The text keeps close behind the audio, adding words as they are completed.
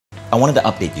I wanted to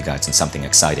update you guys on something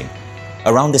exciting.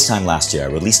 Around this time last year, I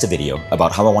released a video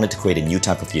about how I wanted to create a new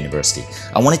type of university.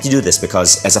 I wanted to do this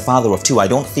because as a father of two, I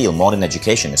don't feel modern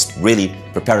education is really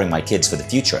preparing my kids for the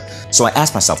future. So I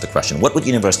asked myself the question, what would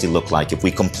university look like if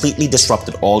we completely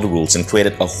disrupted all the rules and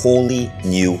created a wholly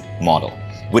new model?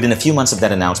 Within a few months of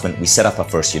that announcement, we set up our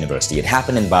first university. It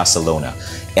happened in Barcelona,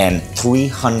 and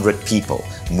 300 people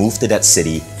moved to that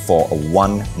city for a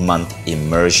 1-month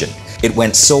immersion. It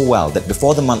went so well that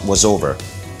before the month was over,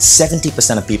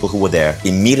 70% of people who were there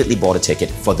immediately bought a ticket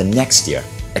for the next year.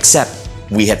 Except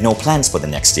we had no plans for the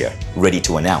next year, ready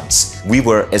to announce. We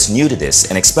were as new to this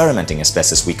and experimenting as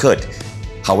best as we could.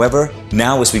 However,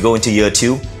 now as we go into year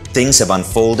 2, things have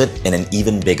unfolded in an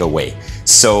even bigger way.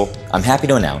 So I'm happy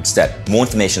to announce that more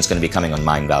information is going to be coming on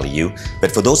Mindvalley U.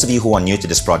 But for those of you who are new to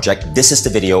this project, this is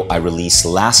the video I released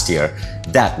last year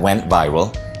that went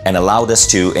viral and allowed us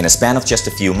to, in a span of just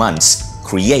a few months,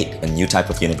 create a new type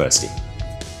of university.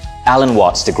 Alan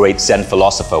Watts, the great Zen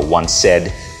philosopher, once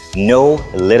said, "No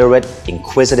literate,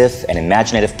 inquisitive, and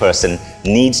imaginative person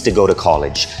needs to go to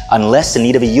college unless in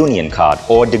need of a union card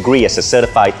or a degree as a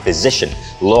certified physician,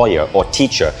 lawyer, or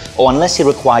teacher, or unless he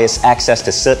requires access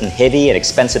to certain heavy and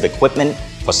expensive equipment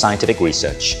for scientific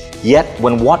research." Yet,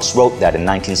 when Watts wrote that in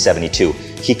 1972,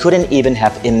 he couldn't even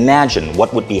have imagined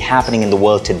what would be happening in the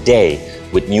world today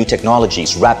with new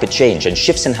technologies, rapid change, and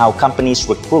shifts in how companies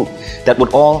recruit that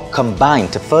would all combine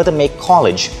to further make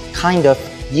college kind of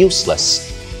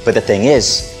useless. But the thing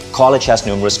is, college has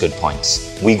numerous good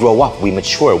points. We grow up, we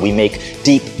mature, we make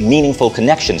deep, meaningful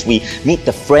connections, we meet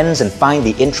the friends and find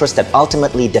the interests that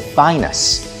ultimately define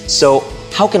us. So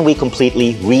how can we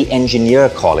completely re-engineer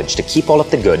college to keep all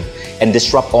of the good and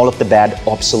disrupt all of the bad,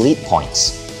 obsolete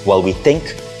points? Well, we think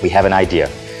we have an idea.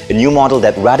 A new model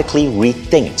that radically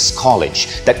rethinks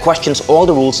college, that questions all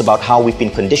the rules about how we've been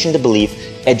conditioned to believe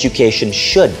education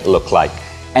should look like,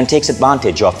 and takes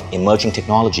advantage of emerging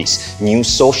technologies, new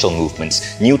social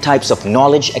movements, new types of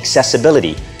knowledge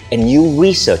accessibility, and new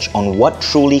research on what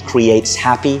truly creates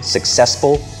happy,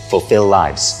 successful, fulfilled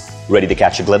lives. Ready to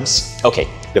catch a glimpse? Okay,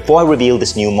 before I reveal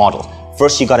this new model,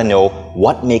 first you gotta know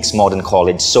what makes modern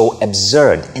college so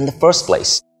absurd in the first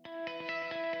place.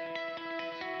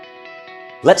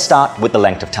 Let's start with the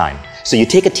length of time. So you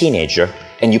take a teenager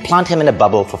and you plant him in a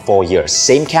bubble for 4 years,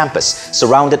 same campus,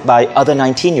 surrounded by other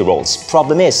 19-year-olds.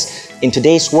 Problem is, in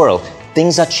today's world,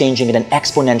 things are changing at an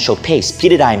exponential pace.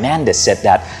 Peter Diamandis said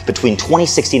that between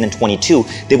 2016 and 22,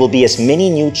 there will be as many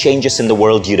new changes in the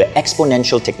world due to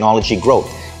exponential technology growth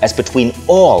as between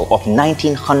all of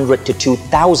 1900 to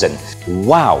 2000.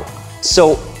 Wow!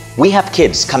 So we have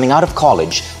kids coming out of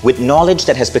college with knowledge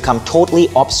that has become totally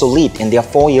obsolete in their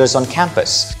 4 years on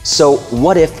campus. So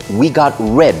what if we got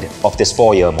rid of this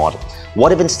 4-year model?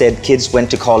 What if instead kids went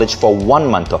to college for 1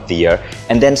 month of the year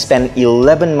and then spent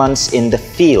 11 months in the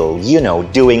field,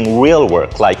 doing real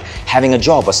work like having a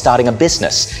job or starting a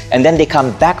business, and then they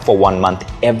come back for 1 month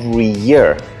every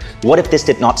year? What if this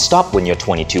did not stop when you're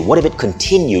 22? What if it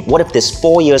continued? What if this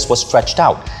 4 years was stretched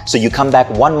out? So you come back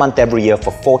 1 month every year for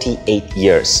 48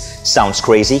 years. Sounds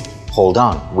crazy? Hold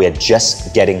on, we're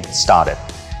just getting started.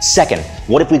 Second,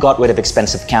 what if we got rid of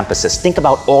expensive campuses? Think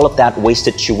about all of that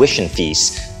wasted tuition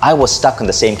fees. I was stuck on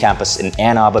the same campus in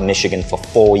Ann Arbor, Michigan for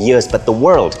 4 years, but the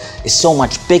world is so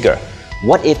much bigger.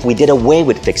 What if we did away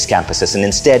with fixed campuses and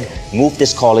instead moved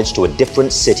this college to a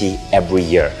different city every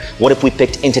year? What if we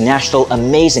picked international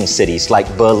amazing cities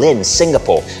like Berlin,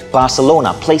 Singapore,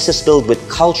 Barcelona, places filled with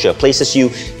culture, places you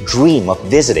dream of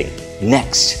visiting?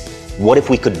 Next, what if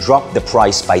we could drop the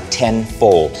price by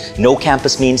 10-fold? No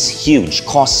campus means huge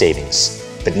cost savings.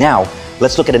 But now,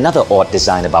 let's look at another odd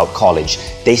design about college.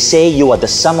 They say you are the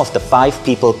sum of the 5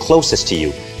 people closest to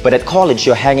you, but at college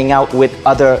you're hanging out with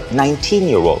other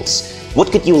 19-year-olds. What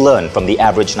could you learn from the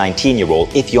average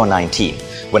 19-year-old if you're 19?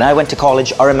 When I went to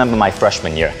college, I remember my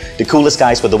freshman year. The coolest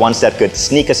guys were the ones that could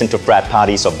sneak us into frat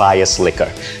parties or buy us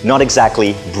liquor. Not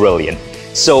exactly brilliant.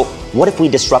 So what if we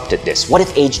disrupted this? What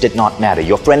if age did not matter?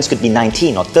 Your friends could be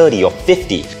 19 or 30 or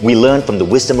 50. We learn from the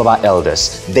wisdom of our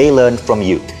elders. They learn from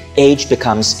youth. Age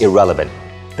becomes irrelevant.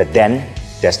 But then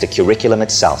there's the curriculum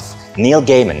itself. Neil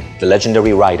Gaiman, the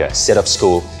legendary writer, said of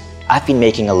school, "I've been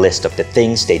making a list of the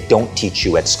things they don't teach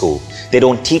you at school. They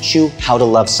don't teach you how to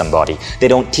love somebody. They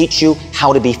don't teach you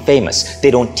how to be famous. They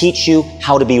don't teach you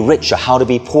how to be rich or how to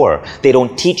be poor. They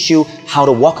don't teach you how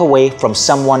to walk away from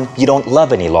someone you don't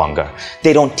love any longer.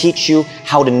 They don't teach you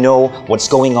how to know what's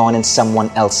going on in someone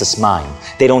else's mind.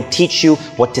 They don't teach you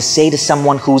what to say to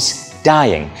someone who's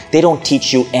dying. They don't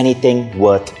teach you anything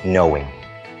worth knowing."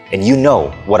 And you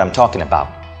know what I'm talking about.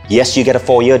 Yes, you get a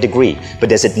 4-year degree, but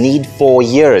does it need 4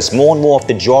 years? More and more of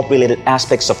the job-related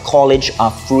aspects of college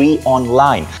are free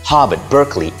online. Harvard,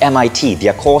 Berkeley, MIT,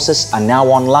 their courses are now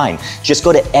online. Just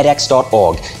go to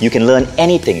edx.org. You can learn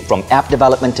anything from app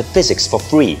development to physics for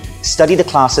free. Study the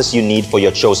classes you need for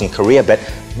your chosen career, but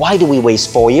why do we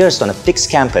waste 4 years on a fixed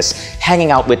campus,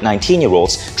 hanging out with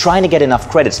 19-year-olds, trying to get enough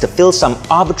credits to fill some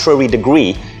arbitrary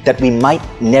degree that we might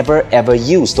never ever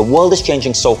use? The world is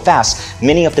changing so fast,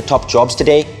 many of the top jobs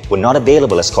today were not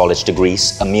available as college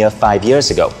degrees a mere 5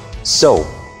 years ago. So,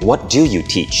 what do you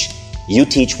teach? You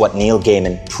teach what Neil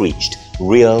Gaiman preached.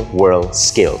 Real-world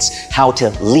skills. How to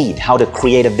lead, how to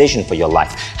create a vision for your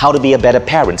life, how to be a better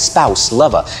parent, spouse,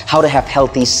 lover, how to have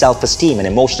healthy self-esteem and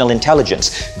emotional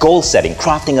intelligence, goal setting,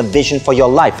 crafting a vision for your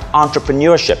life,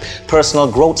 entrepreneurship,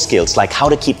 personal growth skills like how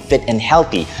to keep fit and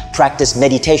healthy, practice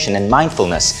meditation and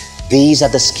mindfulness. These are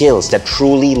the skills that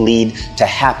truly lead to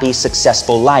happy,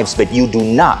 successful lives, but you do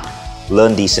not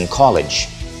learn these in college.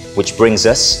 Which brings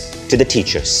us to the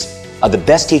teachers. Are the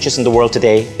best teachers in the world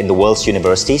today in the world's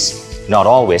universities? Not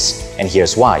always, and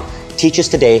here's why. Teachers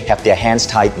today have their hands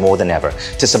tied more than ever.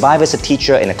 To survive as a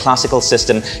teacher in a classical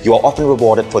system, you are often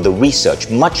rewarded for the research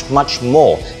much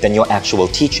more than your actual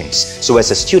teachings. So as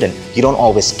a student, you don't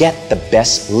always get the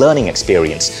best learning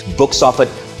experience. Books offered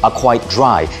are quite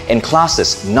dry, and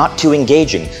classes not too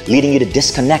engaging, leading you to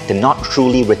disconnect and not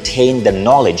truly retain the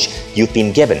knowledge you've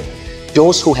been given.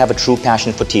 Those who have a true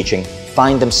passion for teaching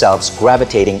find themselves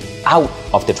gravitating out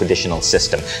of the traditional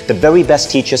system. The very best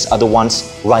teachers are the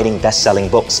ones writing best-selling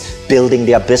books, building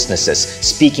their businesses,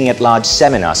 speaking at large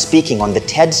seminars, speaking on the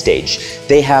TED stage.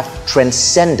 They have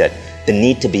transcended the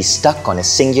need to be stuck on a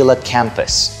singular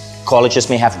campus. Colleges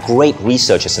may have great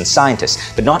researchers and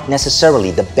scientists, but not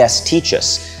necessarily the best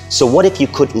teachers. So what if you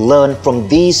could learn from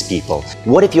these people?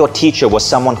 What if your teacher was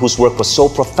someone whose work was so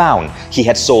profound he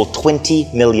had sold 20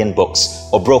 million books,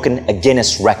 or broken a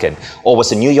Guinness record, or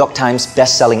was a New York Times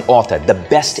best-selling author, the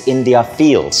best in their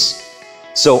fields?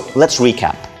 So let's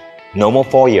recap. No more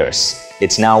 4 years.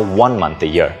 It's now 1 month a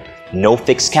year. No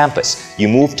fixed campus. You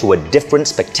move to a different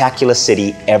spectacular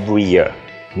city every year.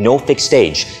 No fixed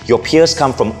age. Your peers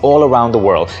come from all around the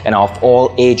world and are of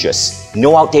all ages.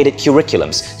 No outdated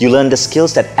curriculums. You learn the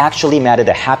skills that actually matter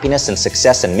to happiness and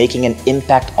success and making an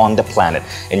impact on the planet.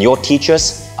 And your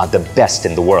teachers are the best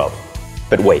in the world.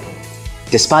 But wait,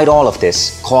 despite all of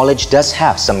this, college does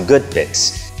have some good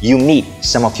bits. You meet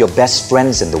some of your best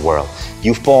friends in the world.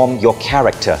 You form your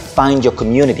character, find your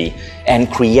community, and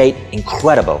create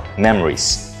incredible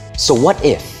memories. So what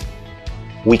if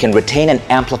we can retain and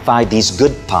amplify these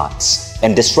good parts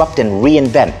and disrupt and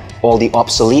reinvent all the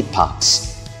obsolete parts?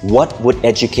 What would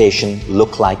education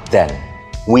look like then?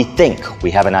 We think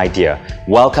we have an idea.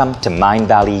 Welcome to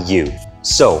Mindvalley U.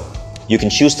 So, you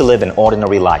can choose to live an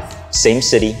ordinary life. Same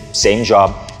city, same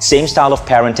job, same style of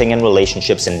parenting and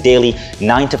relationships and daily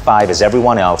 9 to 5 as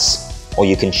everyone else. Or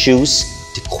you can choose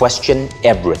to question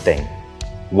everything.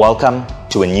 Welcome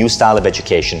to a new style of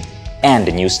education and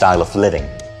a new style of living.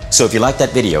 So if you like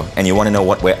that video and you want to know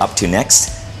what we're up to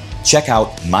next, check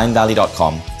out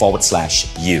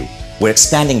mindvalley.com/u. We're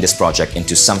expanding this project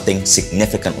into something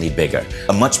significantly bigger,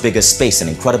 a much bigger space, an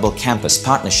incredible campus,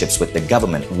 partnerships with the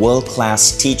government,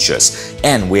 world-class teachers,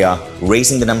 and we are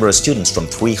raising the number of students from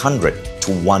 300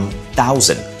 to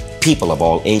 1,000, people of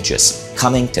all ages,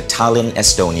 coming to Tallin,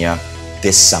 Estonia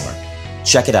this summer.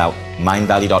 Check it out,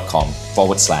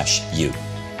 mindvalley.com/u.